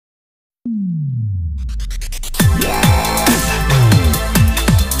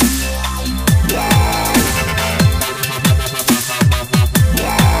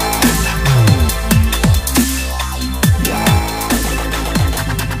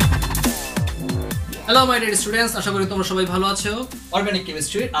Hello my dear students, আশা করি তোমরা সবাই ভালো আছো। অর্গানিক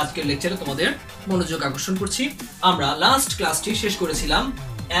কেমিস্ট্রির আজকের লেকচারে তোমাদের মনোযোগ আকর্ষণ করছি। আমরা লাস্ট ক্লাসটি শেষ করেছিলাম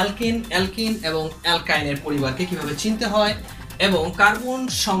অ্যালকিন, অ্যালকিন এবং অ্যালকাইনের পরিবারকে কিভাবে চিনতে হয় এবং কার্বন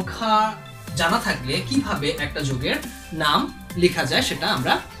সংখ্যা জানা থাকলে কিভাবে একটা যৌগের নাম লেখা যায় সেটা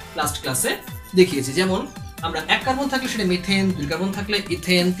আমরা লাস্ট ক্লাসে দেখিয়েছি। যেমন আমরা এক কার্বন থাকলে সেটা মিথেন, দুই কার্বন থাকলে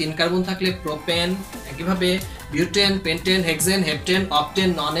ইথেন, তিন কার্বন থাকলে প্রোপেন, একইভাবে butane, pentane, hexane, heptane, octane,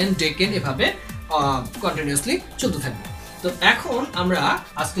 ননেন, ডেকেন, এভাবে কন্টিনিউয়াসলি চলতে থাকবে। তো এখন আমরা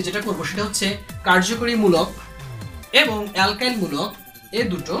আজকে যেটা করব সেটা হচ্ছে কার্যকরী মূলক এবং অ্যালকাইল মূলক এই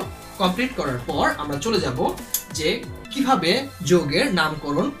দুটো কমপ্লিট করার পর আমরা চলে যাব যে কিভাবে যৌগের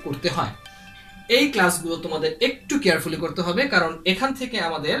নামকরণ করতে হয়। এই ক্লাসগুলো তোমাদের একটু কেয়ারফুলি করতে হবে, কারণ এখান থেকে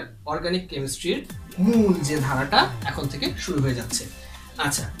আমাদের অর্গানিক কেমিস্ট্রির মূল যে ধারাটা এখন থেকে শুরু হয়ে যাচ্ছে।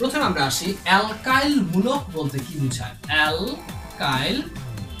 আচ্ছা, প্রথমে আমরা আসি অ্যালকাইল মূলক বলতে কি বোঝায়।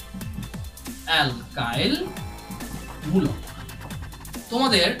 অ্যালকাইল মূলক,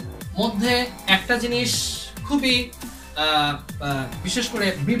 তোমাদের মধ্যে একটা জিনিস খুবই বিশেষ করে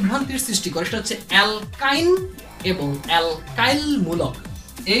বিভ্রান্তির সৃষ্টি করে, সেটা হচ্ছে অ্যালকাইন এবং অ্যালকাইল মূলক।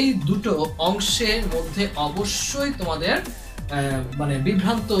 এই দুটো অংশের মধ্যে অবশ্যই তোমাদের মানে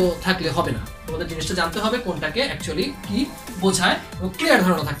বিভ্রান্ত থাকলে হবে না। তোমাদের জিনিসটা জানতে হবে কোনটাকে অ্যাকচুয়ালি কি বোঝায় ও ক্লিয়ার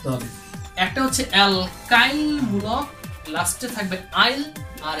ধারণা থাকতে হবে। একটা হচ্ছে অ্যালকাইল মূলক, লাস্টে থাকবে আইল,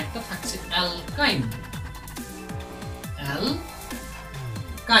 আর একটা থাকছে অ্যালকাইন।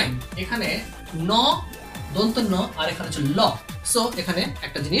 এখানে ন দন্ত ন আর এখানে হচ্ছে ল। সো এখানে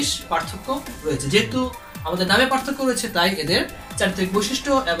একটা জিনিস পার্থক্য রয়েছে, যেহেতু আমাদের নামে পার্থক্য রয়েছে তাই এদের চারিত্রিক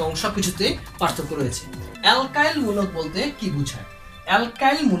বৈশিষ্ট্য এবং সবকিছুতে পার্থক্য রয়েছে। অ্যালকাইল মূলক বলতে কি বোঝায়?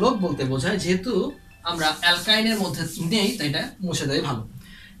 অ্যালকাইল মূলক বলতে বোঝায়, যেহেতু আমরা অ্যালকাইনের মধ্যে নেই তাই এটা মুছে দেয় ভালো।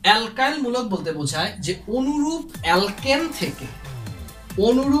 অ্যালকাইল মূলক বলতে বোঝায় যে অনুরূপ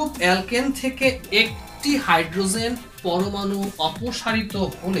অ্যালকেন থেকে একটি হাইড্রোজেন পরমাণু অপসারিত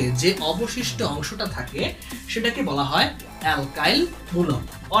হলে যে অবশিষ্ট অংশটা থাকে সেটাকে বলা হয় অ্যালকাইল মূলক।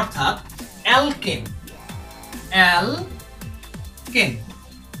 অর্থাৎ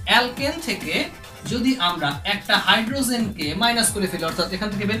অ্যালকেন থেকে যদি আমরা একটা হাইড্রোজেনকে মাইনাস করে ফেলি, অর্থাৎ এখান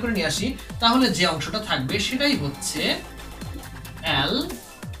থেকে বের করে নিয়ে আসি, তাহলে যে অংশটা থাকবে সেটাই হচ্ছে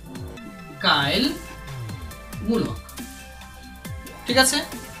অ্যালকাইল মূলক। ঠিক আছে?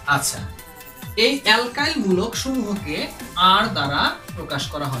 আচ্ছা, এই অ্যালকাইল মূলক সমূহকে আর দ্বারা প্রকাশ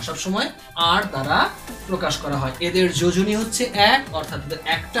করা হয়, সবসময় আর দ্বারা প্রকাশ করা হয়। এদের যোজনী হচ্ছে এক, অর্থাৎ এদের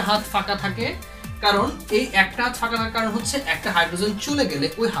একটা হাত ফাঁকা থাকে। কারণ এই একটা হাত ফাঁকা থাকার কারণ হচ্ছে একটা হাইড্রোজেন চলে গেলে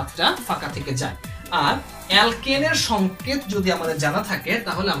ওই হাতটা ফাঁকা থেকে যায়। আর অ্যালকেনের সংকেত যদি আমাদের জানা থাকে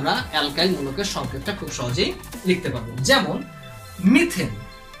তাহলে আমরা অ্যালকাইল মূলকের সংকেতটা খুব সহজেই লিখতে পারবো। যেমন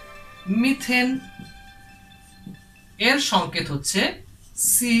মিথেন এর সংকেত হচ্ছে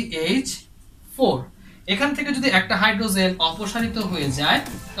CH4। এখান থেকে যদি একটা হাইড্রোজেন অপসারিত হয়ে যায়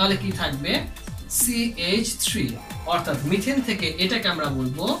তাহলে কি থাকবে? CH3। অর্থাৎ মিথেন থেকে এটাকে আমরা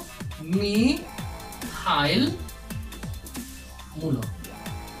বলবো মিথাইল মূলক।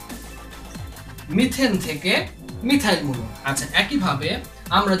 মিথেন থেকে মিথাইল মূলক। আচ্ছা, একইভাবে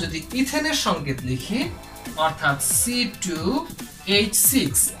আমরা যদি ইথেনের সংকেত লিখি, অর্থাৎ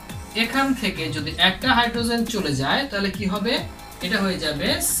C2H6, এখান থেকে যদি একটা হাইড্রোজেন চলে যায় তাহলে কি হবে? এটা হয়ে যাবে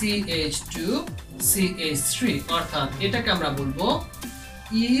CH2CH3। অর্থাৎ এটাকে আমরা বলবো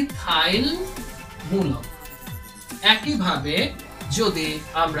ইথাইল মূলক। একইভাবে যদি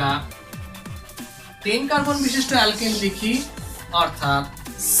আমরা 10 কার্বন বিশিষ্ট অ্যালকেন লিখি, অর্থাৎ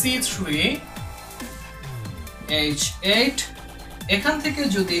C3H8, এখান থেকে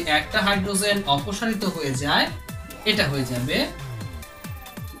যদি একটা হাইড্রোজেন অপসারিত হয়ে যায় এটা হয়ে যাবে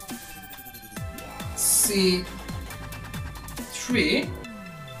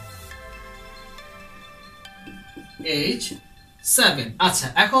C3H7। আচ্ছা,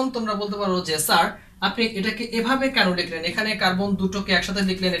 এখন তোমরা বলতে পারো যে স্যার আপনি এটাকে এভাবে কেন লিখলেন? এখানে কার্বন দুটোকে একসাথে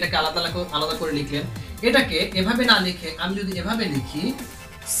লিখলেন, এটাকে আলাদা করে লিখলেন। এটাকে এভাবে না লিখে আমি যদি এভাবে লিখি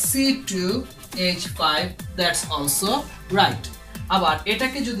C2H5, দ্যাটস অলসো রাইট। আবার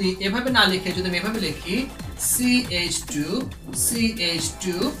এটাকে যদি এভাবে না লিখে যদি আমি এভাবে লিখি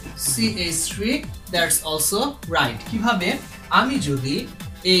CH2CH2CH3, দ্যাটস অলসো রাইট। কিভাবে? আমি যদি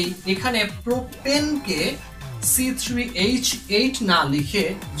এখানে প্রোপেনকে C3H8 না লিখে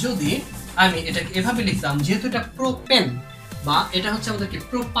যদি আমি এটাকে এভাবে লিখতাম, যেহেতু এটা প্রোপেন বা এটা হচ্ছে আমাদের কি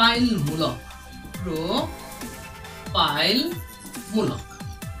প্রোপাইল মূলক,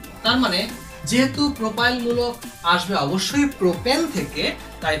 তার মানে যেহেতু প্রোপাইল মূলক আসবে অবশ্যই প্রোপেন থেকে,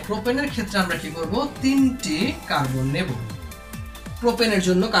 তাই প্রোপেনের ক্ষেত্রে আমরা কি করব? 3টি কার্বন নেব। প্রোপেনের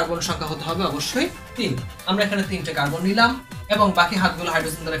জন্য কার্বন সংখ্যা হতে হবে অবশ্যই 3। আমরা এখানে 3টে কার্বন নিলাম। এবং বাকি হাতগুলো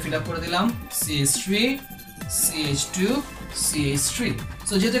হাইড্রোজেন দ্বারা ফিল আপ করে দিলাম CH3 CH2 CH3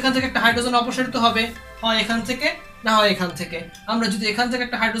 সো যেহেতু এখান থেকে একটা হাইড্রোজেন অপসারিত হবে হয় এখান থেকে না হয় এখান থেকে আমরা যদি এখান থেকে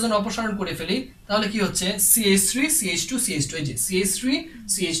একটা হাইড্রোজেন অপসারণ করে ফেলি তাহলে কি হচ্ছে CH3 CH2 CH2 এই যে CH3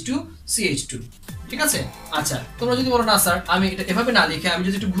 CH2 CH2 ঠিক আছে আচ্ছা তোমরা যদি বলো না স্যার আমি এটা এভাবে না লিখে আমি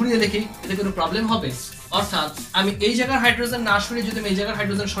যদি একটু ঘুরিয়ে লিখি এতে কোনো প্রবলেম হবে অর্থাৎ আমি এই জায়গার হাইড্রোজেন না সরিয়ে যদি আমি এই জায়গার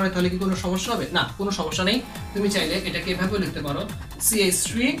হাইড্রোজেন সরাই তাহলে কি কোনো সমস্যা হবে না কোনো সমস্যা নেই তুমি চাইলে এটাকে এভাবে লিখতে পারো CH3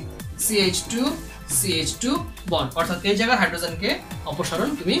 CH2 CH2 বন্ড অর্থাৎ এই জায়গার হাইড্রোজেনকে অপসারণ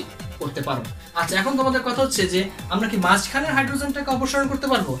তুমি করতে পারো আচ্ছা এখন তোমাদের কথা হচ্ছে যে আমরা কি মাঝখানের হাইড্রোজেনটাকে অপসারণ করতে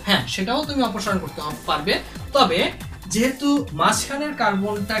পারবো হ্যাঁ সেটাও তুমি অপসারণ করতে পারবে তবে যেহেতু মাঝখানের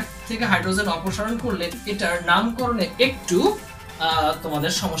কার্বনটা থেকে হাইড্রোজেন অপসারণ করলে এটার নামকরণে একটু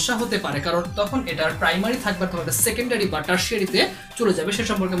তোমাদের সমস্যা হতে পারে কারণ তখন এটার প্রাইমারি থাকবে তোমাদের সেকেন্ডারি বা টারশিয়ারিতে চলে যাবে সে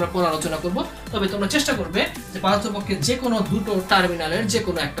সম্পর্কে আমরা পরে আলোচনা করব তবে তোমরা চেষ্টা করবে যে পারতপক্ষে যে কোনো দুটো টার্মিনালের যে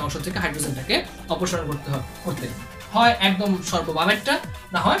কোনো একটা অংশ থেকে হাইড্রোজেনটাকে অপসারণ করতে হয় একদম সর্ববামেরটা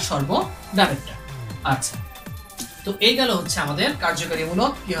না হয় সর্বডানেরটা আচ্ছা তো এই গেল হচ্ছে আমাদের কার্যকরী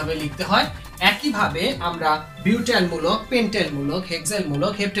মূলক কিভাবে লিখতে হয় একইভাবে আমরা বিউটাইল মূলক পেন্টাইল মূলক হেক্সাইল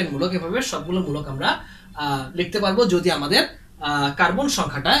মূলক হেপ্টেন মূলক এভাবে সবগুলো মূলক আমরা লিখতে পারবো যদি আমাদের কার্বন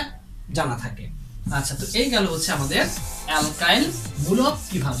সংখ্যাটা জানা থাকে আচ্ছা তো এই গেল হচ্ছে আমাদের অ্যালকাইল মূলক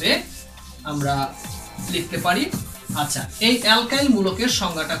কিভাবে আমরা লিখতে পারি আচ্ছা এই অ্যালকাইল মূলকের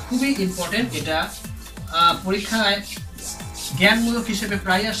সংজ্ঞাটা খুবই ইম্পর্টেন্ট এটা পরীক্ষায় জ্ঞানমূলক হিসেবে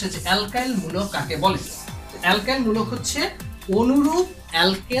প্রায় আসে যে অ্যালকাইল মূলক কাকে বলে অ্যালকাইল মূলক হচ্ছে অনুরূপ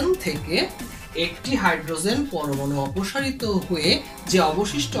অ্যালকেন থেকে একটি হাইড্রোজেন পরমাণু অপসারিত হয়ে যে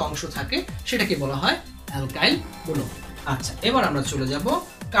অবশিষ্ট অংশ থাকে সেটাকে বলা হয় অ্যালকাইল মূলক আচ্ছা এবার আমরা চলে যাব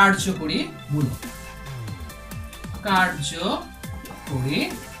কার্যকরী মূলক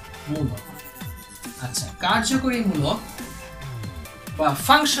আচ্ছা কার্যকরী মূলক বা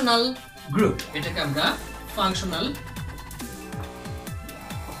ফাংশনাল গ্রুপ এটাকে আমরা ফাংশনাল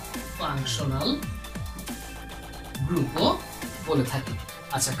গ্রুপও বলে থাকি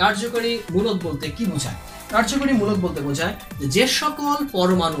আচ্ছা কার্যকরী মূলক বলতে কি বোঝায় কার্যকরী মূলক বলতে বোঝায় যে সকল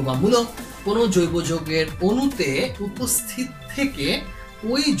পরমাণু বা মূলক কোনো জৈব যৌগের অণুতে উপস্থিত থেকে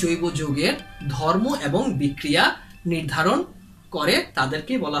ওই জৈব যৌগের ধর্ম এবং বিক্রিয়া নির্ধারণ করে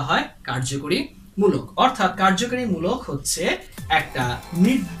তাদেরকে বলা হয় কার্যকরী মূলক অর্থাৎ কার্যকরী মূলক হচ্ছে একটা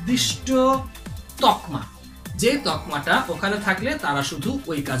নির্দিষ্ট তকমা যে তকমাটা ওখানে থাকলে তারা শুধু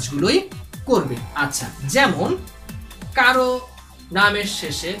ওই কাজগুলোই করবে আচ্ছা যেমন কারো নামের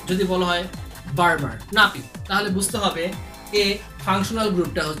শেষে যদি বলা হয় বারবার নাপিত তাহলে বুঝতে হবে এ ফাংশনাল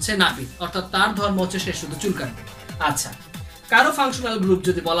গ্রুপটা হচ্ছে নাপিত অর্থাৎ তার ধর্ম হচ্ছে সে শুধু চুল কাটবে আচ্ছা কারো ফাংশনাল গ্রুপ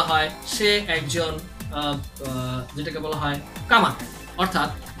যদি বলা হয় সে একজন যেটাকে বলা হয় কামার অর্থাৎ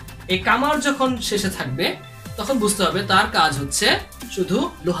এই কামার যখন শেষে থাকবে তখন বুঝতে হবে তার কাজ হচ্ছে শুধু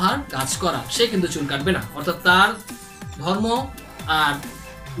লোহার কাজ করা সে কিন্তু চুল কাটবে না অর্থাৎ তার ধর্ম আর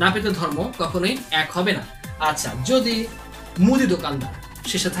নাপিতের ধর্ম কখনোই এক হবে না আচ্ছা যদি মুদি দোকানদার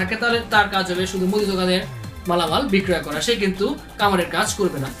শেষে থাকে তাহলে তার কাজ হবে শুধু মুদি দোকানের মালামাল বিক্রয় করা সে কিন্তু কামারের কাজ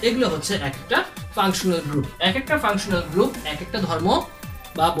করবে না এগুলো হচ্ছে এক একটা ফাংশনাল গ্রুপ এক একটা ফাংশনাল গ্রুপ এক একটা ধর্ম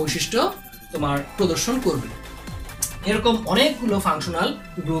বা বৈশিষ্ট্য তোমার প্রদর্শন করবে এরকম অনেকগুলো ফাংশনাল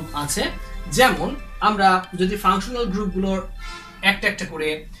গ্রুপ আছে যেমন আমরা যদি ফাংশনাল গ্রুপগুলোর একটা একটা করে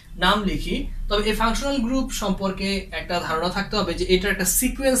নাম লিখি তবে এই ফাংশনাল গ্রুপ সম্পর্কে একটা ধারণা থাকতে হবে যে এটার একটা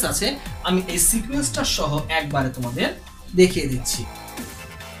সিকোয়েন্স আছে আমি এই সিকোয়েন্সটা সহ একবারে তোমাদের দেখিয়ে দিচ্ছি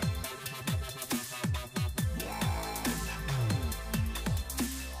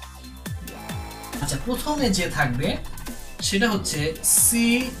আচ্ছা প্রথমে যে থাকবে সেটা হচ্ছে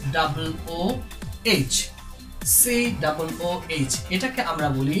COOH COOH এটাকে আমরা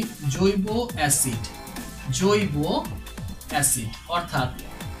বলি জৈব অ্যাসিড অর্থাৎ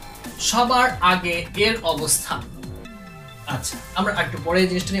সবার আগে এর অবস্থান আচ্ছা আমরা একটু পরে এই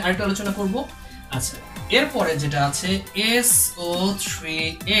জিনিসটা নিয়ে আরেকটু আলোচনা করব আচ্ছা এরপরে যেটা আছে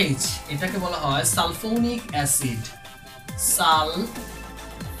SO3H এটাকে বলা হয় সালফোনিক অ্যাসিড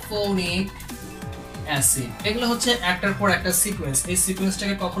এগুলো হচ্ছে একটার পর একটা সিকোয়েন্স এই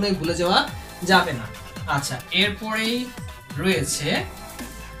সিকোয়েন্সটাকে কখনোই ভুলে যাওয়া যাবে না আচ্ছা এরপরেই রয়েছে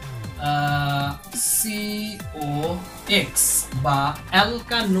COX বা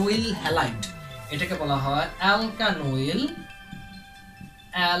অ্যালকানোইল হ্যালাইড এটাকে বলা হয় অ্যালকানোইল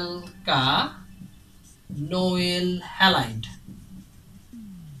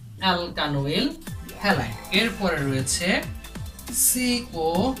হ্যালাইড এরপরে রয়েছে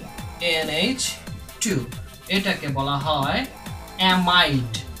CONH2 এটাকে বলা হয়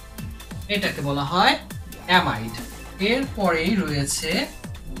অ্যামাইড এরপরেই রয়েছে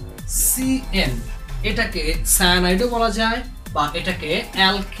CN এটাকে সায়ানাইডও বলা যায় বা এটাকে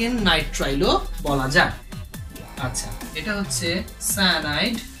অ্যালকেন নাইট্রাইলও বলা যায়। আচ্ছা, এটা হচ্ছে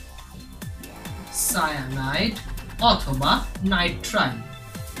সায়ানাইড, সায়ানাইড অথবা নাইট্রাইল,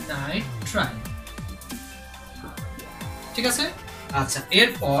 নাইট্রাইল। ঠিক আছে। আচ্ছা,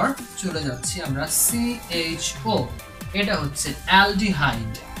 এরপর চলে যাচ্ছি আমরা CHO, এটা হচ্ছে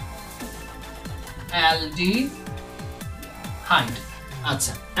অ্যালডিহাইড, অ্যালডিহাইড।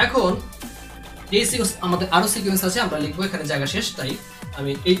 আচ্ছা, এখন এই আমাদের আরো সিকোয়েন্স আছে, আমরা লিখবো, এখানে জায়গা শেষ, তাই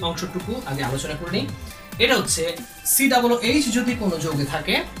আমি এই অংশটুকু আগে আলোচনা করে নিই। এটা হচ্ছে COOH যদি কোনো যৌগে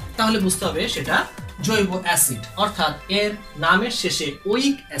থাকে তাহলে বুঝতে হবে সেটা জৈব অ্যাসিড, অর্থাৎ এর নামের শেষে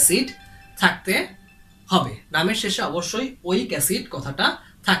ওইক অ্যাসিড থাকতে হবে। নামের শেষে অবশ্যই ওইক অ্যাসিড কথাটা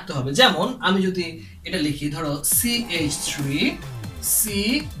থাকতে হবে। যেমন আমি যদি এটা লিখি, ধরো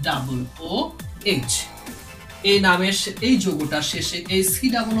CH3COOH, এই নামের এই যৌগটার শেষে এই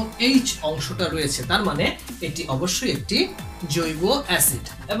COOH অংশটা রয়েছে, তার মানে এটি অবশ্যই একটি জৈব অ্যাসিড।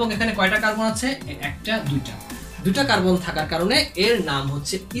 এবং এখানে কয়টা কার্বন আছে? একটা, দুইটা কার্বন থাকার কারণে এর নাম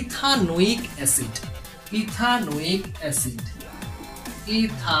হচ্ছে ethanoic acid, ethanoic acid,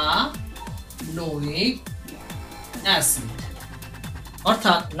 ethanoic acid.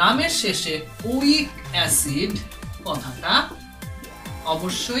 অর্থাৎ নামের শেষে ওইক অ্যাসিড কথাটা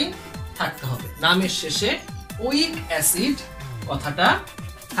অবশ্যই থাকতে হবে, নামের শেষে ওইক অ্যাসিড কথাটা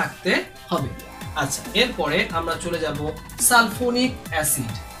থাকতে হবে। আচ্ছা, এরপরে আমরা চলে যাব সালফোনিক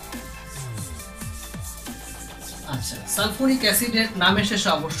অ্যাসিড। আচ্ছা, সালফোনিক অ্যাসিডের নামের শেষে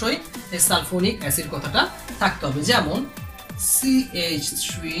অবশ্যই এই সালফোনিক অ্যাসিড কথাটা থাকতে হবে। যেমন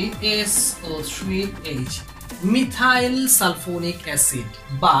CH3SO3H, মিথাইল সালফোনিক অ্যাসিড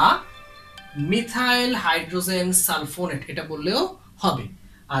বা মিথাইল হাইড্রোজেন সালফোনেট, এটা বললেও হবে।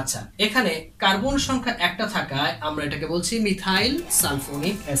 আচ্ছা, এখানে কার্বন সংখ্যা একটা থাকায় আমরা এটাকে বলছি মিথাইল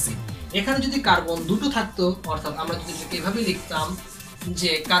সালফোনিক অ্যাসিড। এখানে যদি কার্বন দুটো থাকতো, অর্থাৎ আমরা যদি এটাকে এভাবে লিখতাম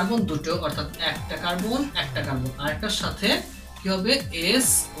যে কার্বন দুটো, অর্থাৎ একটা কার্বন আরেকটার সাথে কি হবে?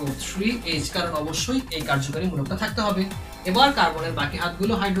 SO3H, কারণ অবশ্যই এই কার্যকারী মূলকটা থাকতে হবে। এবার কার্বনের বাকি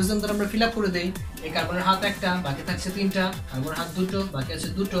হাতগুলো হাইড্রোজেন দ্বারা আমরা ফিল আপ করে দেই। এই কার্বনের হাত একটা, বাকি থাকছে তিনটা, কার্বনের হাত দুটো, বাকি আছে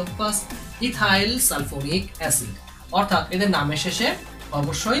দুটো, প্লাস ইথাইল সালফোনিক অ্যাসিড। অর্থাৎ এদের নামের শেষে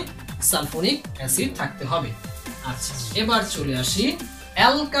অবশ্যই সালফোনিক অ্যাসিড থাকতে হবে। আচ্ছা, এবার চলে আসি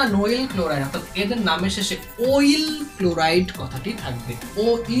অ্যালকানোইল ক্লোরাইড, অর্থাৎ এদের নামের শেষে ওইল ক্লোরাইড কথাটি থাকবে,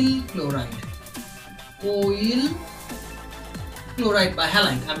 ওইল ক্লোরাইড, ওইল ক্লোরাইড বা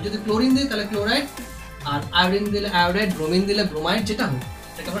হ্যালাইড। আমি যদি ক্লোরিন দিই তাহলে ক্লোরাইড, আর আয়োডিন দিলে আয়োডাইড, ব্রোমিন দিলে ব্রোমাইড, যেটা হোক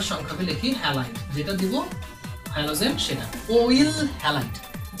এটাকে আমরা সংক্ষেপে লিখি হ্যালাইড, যেটা দিব হ্যালোজেন সেটা ওইল হ্যালাইড।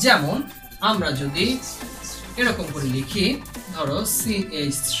 যেমন আমরা যদি এরকম করে লিখি, ধরো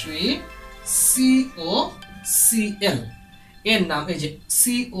CH3COCl, এর নাম এই যে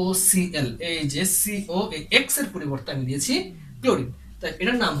COCl, এই যে CO, এই X এর পরিবর্তে আমি দিয়েছি ক্লোরিন, তাই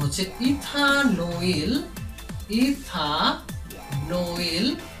এটার নাম হচ্ছে ইথানোইল, ইথানোইল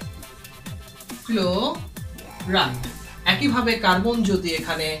ক্লোরাইড। একইভাবে কার্বন যদি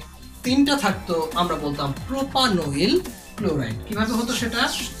এখানে তিনটা থাকতো আমরা বলতাম প্রোপানোইল ক্লোরাইড। কিভাবে হতো সেটা?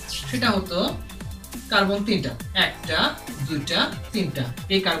 সেটা হতো কার্বন তিনটা, একটা, দুইটা, তিনটা,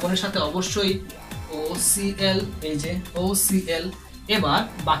 এই কার্বনের সাথে অবশ্যই OCl, এই যে OCl। এবার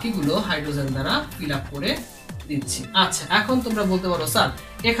বাকিগুলো হাইড্রোজেন দ্বারা ফিল আপ করে দিচ্ছি। আচ্ছা, এখন তোমরা বলতে পারো স্যার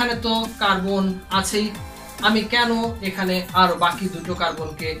এখানে তো কার্বন আছেই, আমি কেন এখানে আরো বাকি দুটো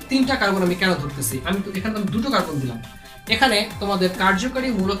কার্বনকে, তিনটা কার্বন আমি কেন ধরতেছি? আমি তো এখানে দুটো কার্বন দিলাম, এখানে তোমাদের কার্যকারী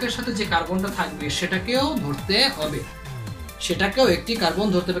মূলকের সাথে যে কার্বনটা থাকবে সেটাকেও ধরতে হবে, সেটাকেও একটি কার্বন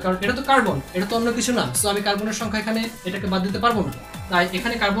ধরতে হবে, কারণ এটা তো কার্বন, এটা তো অন্য কিছু না। সো আমি কার্বনের সংখ্যা এখানে এটাকে বাদ দিতে পারবো না, তাই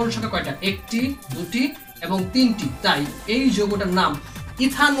এখানে কার্বনের সংখ্যা কয়টা? একটি, দুটি এবং তিনটি। তাই এই যৌগটার নাম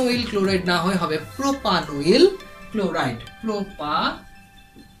ইথানোইল ক্লোরাইড না হয়ে হবে প্রোপানোইল ক্লোরাইড, প্রোপানোইল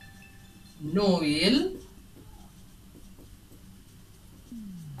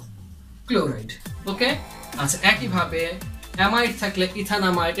ক্লোরাইড। ওকে। আচ্ছা, একইভাবে অ্যামাইড থাকলে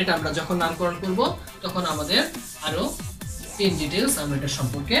ইথানামাইড, এটা আমরা যখন নামকরণ করব তখন আমাদের আরো ইন ডিটেইলস আমরা এটা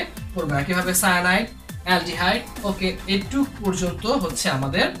সম্পর্কে পড়বো। একইভাবে সায়ানাইড, অ্যালডিহাইড। ওকে, এটুক পর্যন্ত হচ্ছে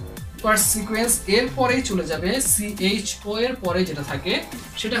আমাদের ফার্স্ট সিকোয়েন্স। এরপরেই চলে যাবে CHO এর পরে যেটা থাকে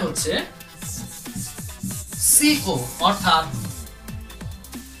সেটা হচ্ছে CO, অর্থাৎ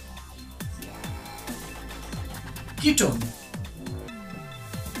কিটোন,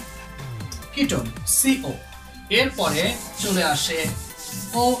 কিটোন CO। এরপরে চলে আসে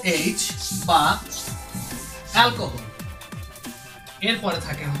OH বা অ্যালকোহল, এরপরে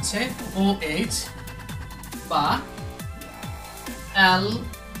থাকে হচ্ছে OH বা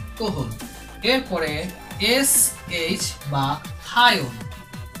অ্যালকোহল, এরপরে SH বা থায়োন,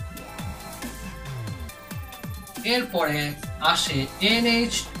 এরপরে আসে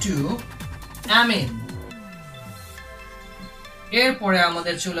NH2 অ্যামিন, এরপরে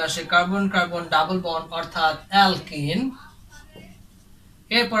আমাদের চলে আসে কার্বন কার্বন ডাবল বন্ড অর্থাৎ অ্যালকিন,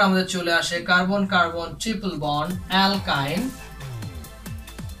 এরপর আমাদের চলে আসে কার্বন কার্বন ট্রিপল বন্ড অ্যালকাইন,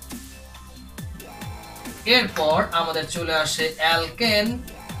 এরপর আমাদের চলে আসে অ্যালকেন,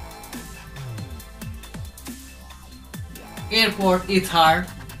 এরপর ইথার,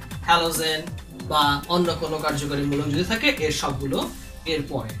 হ্যালোজেন বা অন্য কোনো কার্যকরী মূলক যদি থাকে এর সবগুলো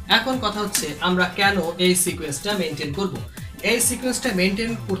এরপরে। এখন কথা হচ্ছে আমরা কেন এই সিকোয়েন্সটা মেনটেন করব। এই সিকোয়েন্সটা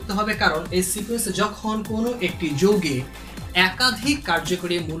মেনটেন করতে হবে কারণ এই সিকোয়েন্সে যখন কোনো একটি যৌগে একাধিক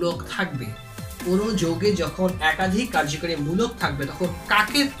কার্যকরী মূলক থাকবে, কোনো যৌগে যখন একাধিক কার্যকরী মূলক থাকবে তখন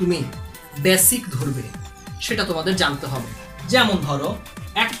কাকে তুমি বেসিক ধরবে সেটা তোমাদের জানতে হবে। যেমন ধরো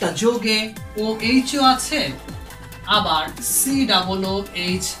একটা যৌগে OHও আছে আবার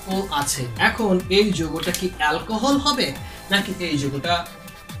COOHO আছে, এখন এই যৌগটা কি অ্যালকোহল হবে নাকি এই যৌগটা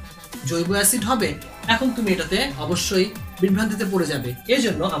জৈব অ্যাসিড হবে? এখন তুমি এটাতে অবশ্যই বিভ্রান্তিতে পড়ে যাবে।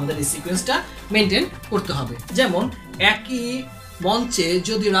 এজন্য আমাদের এই সিকোয়েন্সটা মেনটেন করতে হবে। যেমন একই মঞ্চে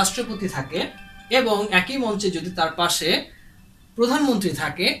যদি রাষ্ট্রপতি থাকে এবং একই মঞ্চে যদি তার পাশে প্রধানমন্ত্রী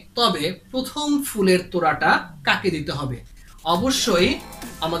থাকে তবে প্রথম ফুলের তোড়াটা কাকে দিতে হবে? অবশ্যই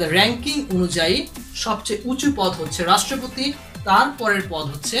আমাদের র্যাঙ্কিং অনুযায়ী সবচেয়ে উঁচু পদ হচ্ছে রাষ্ট্রপতি, তারপরের পদ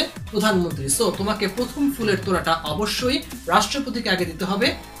হচ্ছে প্রধানমন্ত্রী। সো তোমাকে প্রথম ফুলের তোড়াটা অবশ্যই রাষ্ট্রপতিকে আগে দিতে হবে,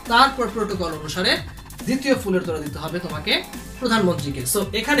 তারপর প্রোটোকল অনুসারে দ্বিতীয় ফুলের তোড়া দিতে হবে তোমাকে প্রধানমন্ত্রীকে। সো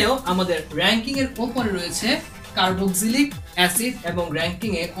এখানেও আমাদের র্যাঙ্কিং এর উপরে রয়েছে কার্বক্সিলিক অ্যাসিড এবং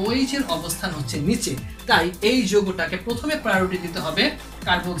র্যাঙ্কিং এ OH এর অবস্থান হচ্ছে নিচে, তাই এই যৌগটাকে প্রথমে প্রায়োরিটি দিতে হবে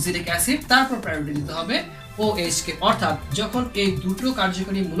কার্বক্সিলিক অ্যাসিড, তারপর প্রায়োরিটি দিতে হবে OH কে। অর্থাৎ যখন এই দুটো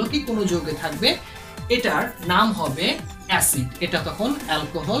কার্যকরী মূলকই কোনো যৌগে থাকবে এটার নাম হবে অ্যাসিড, এটা তখন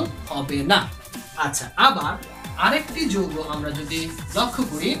অ্যালকোহল হবে না। আচ্ছা, আবার আরেকটি যৌগ আমরা যদি লক্ষ্য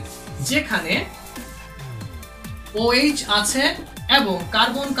করি যেখানে OH আছে এবং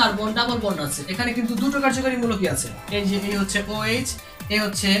কার্বন কার্বন ডাবল বন্ড আছে, এখানে কিন্তু দুটো কার্যকরী মূলকই আছে, এই যে এই হচ্ছে OH, এই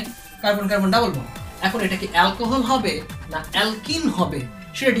হচ্ছে কার্বন কার্বন ডাবল বন্ড। এখন এটা কি অ্যালকোহল হবে না অ্যালকিন হবে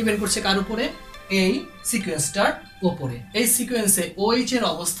সেটা ডিপেন্ড করছে কার উপরে? এই সিকোয়েন্সটার উপরে। এই সিকোয়েন্সে OH এর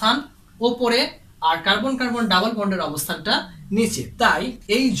অবস্থান উপরে আর কার্বন কার্বন ডাবল বন্ডের অবস্থানটা নিচে, তাই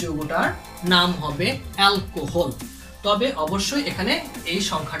এই যৌগটার নাম হবে অ্যালকোহল। তবে অবশ্যই এখানে এই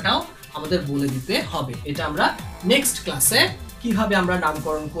সংখ্যাটাও আমাদের বলে দিতে হবে। এটা আমরা নেক্সট ক্লাসে কিভাবে আমরা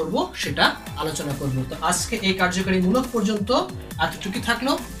নামকরণ করব সেটা আলোচনা করব। তো আজকে এই কার্যকরী মূলক পর্যন্ত এতটুকুই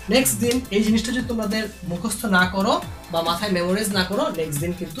থাকলো। নেক্সট দিন এই জিনিসটা যদি তোমাদের মুখস্থ না করো বা মাথায় মেমোরাইজ না করো, নেক্সট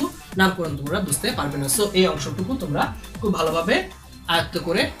দিন কিন্তু নামকরণ তোমরা বুঝতে পারবে না। সো এই অংশটুকু তোমরা খুব ভালোভাবে আয়ত্ত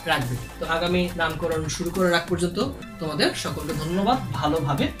করে রাখবে। তো আগামী নামকরণ শুরু করে রাখ পর্যন্ত তোমাদের সকলকে ধন্যবাদ,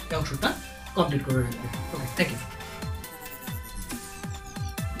 ভালোভাবে এই অংশটা কমপ্লিট করে রাখবে। ওকে, থ্যাংক ইউ।